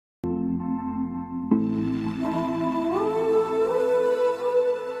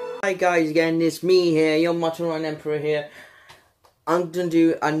Hi guys, again, it's me here, your Martin Ryan Emperor here. I'm gonna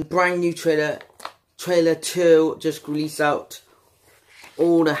do a brand new trailer 2, just released out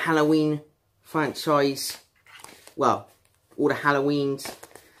all the Halloween franchise, well, all the Halloweens.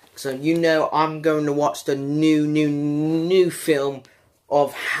 So you know I'm going to watch the new film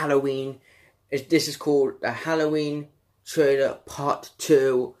of Halloween. This is called the Halloween Trailer Part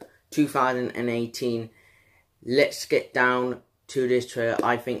 2, 2018. Let's get down to this trailer.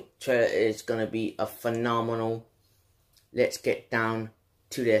 I think trailer is going to be a phenomenal. Let's get down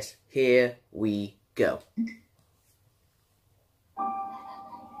to this. Here we go.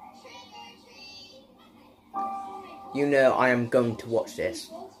 You know I am going to watch this.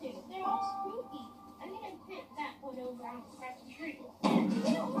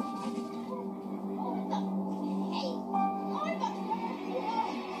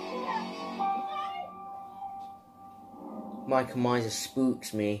 Michael Myers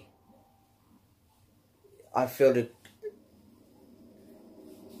spooks me. I feel the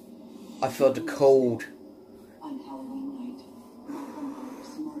cold.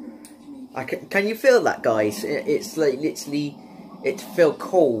 Can you feel that, guys? It's like literally, it feels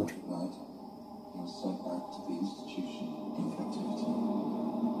cold.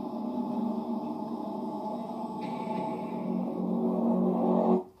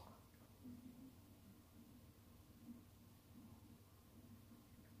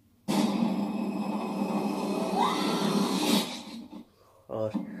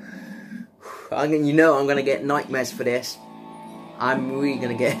 You know I'm gonna get nightmares for this. I'm really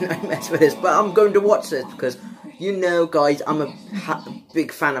gonna get nightmares for this, but I'm going to watch this because you know, guys, I'm a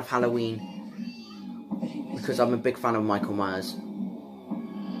big fan of Halloween because I'm a big fan of Michael Myers.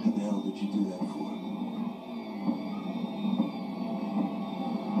 What the hell did you do that for?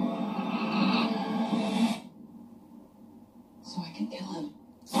 So I can kill him.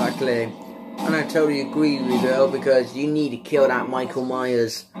 Exactly. And I totally agree with you, girl, because you need to kill that Michael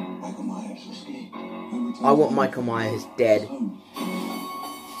Myers. Michael Myers escaped. I want Michael Myers dead.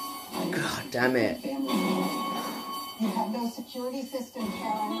 God damn it. You have no security system,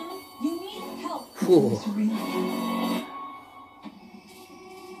 Karen. You need help. Whew. There's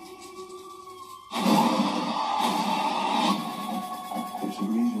a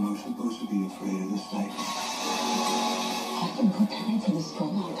reason we're supposed to be afraid of this place. I've been preparing for this for a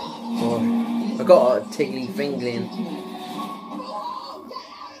long time. Boy, I got a tingling fingling.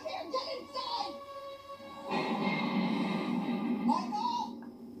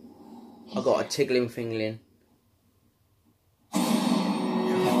 I got a tickling fingling.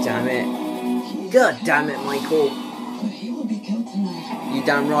 God damn it. God damn it, Michael. But he will be killed tonight. You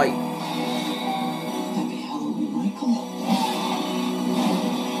damn right. Happy Halloween, Michael.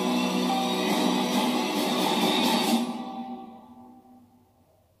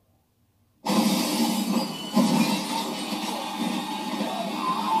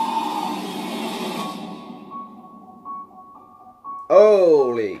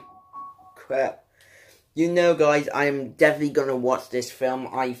 Holy crap. You know, guys, I'm definitely going to watch this film.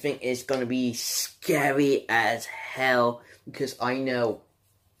 I think it's going to be scary as hell because I know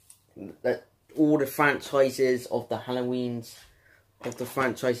that all the franchises of the Halloweens,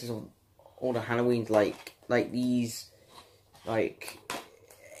 like these, like,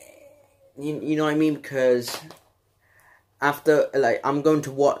 you know what I mean? Because after, like, I'm going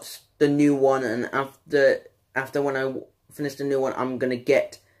to watch the new one, and after when I finish the new one, I'm gonna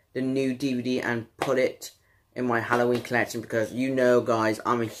get the new DVD and put it in my Halloween collection because you know, guys,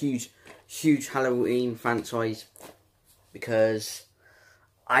 I'm a huge Halloween franchise because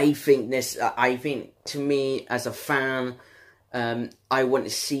I think to me as a fan, I want to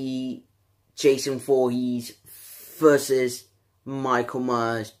see Jason Voorhees versus Michael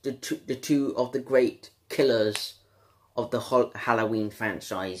Myers, the two of the great killers of the whole Halloween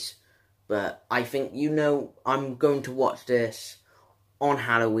franchise. But I think, you know, I'm going to watch this on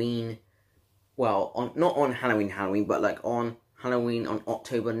Halloween. Well, not on Halloween, but like on Halloween on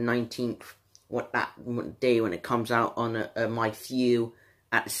October 19th. What day when it comes out on my view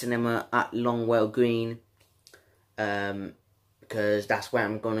at the cinema at Longwell Green. Because that's where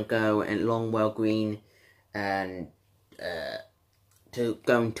I'm going to go in Longwell Green. And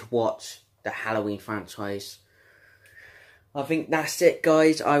going to watch the Halloween franchise. I think that's it,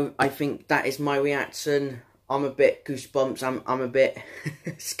 guys. I think that is my reaction. I'm a bit goosebumps. I'm a bit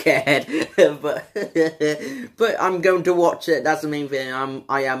scared, but I'm going to watch it. That's the main thing.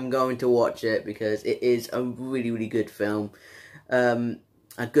 I am going to watch it because it is a really good film. A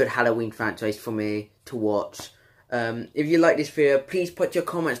good Halloween franchise for me to watch. If you like this video, please put your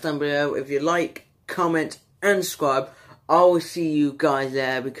comments down below. If you like, comment, and subscribe. I will see you guys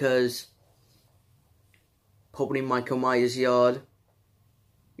there because probably Michael Myers' yard.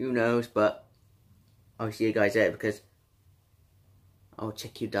 Who knows, but I'll see you guys there because I'll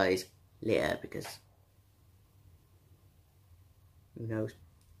check you guys later because who knows.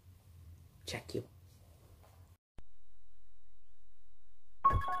 Check you.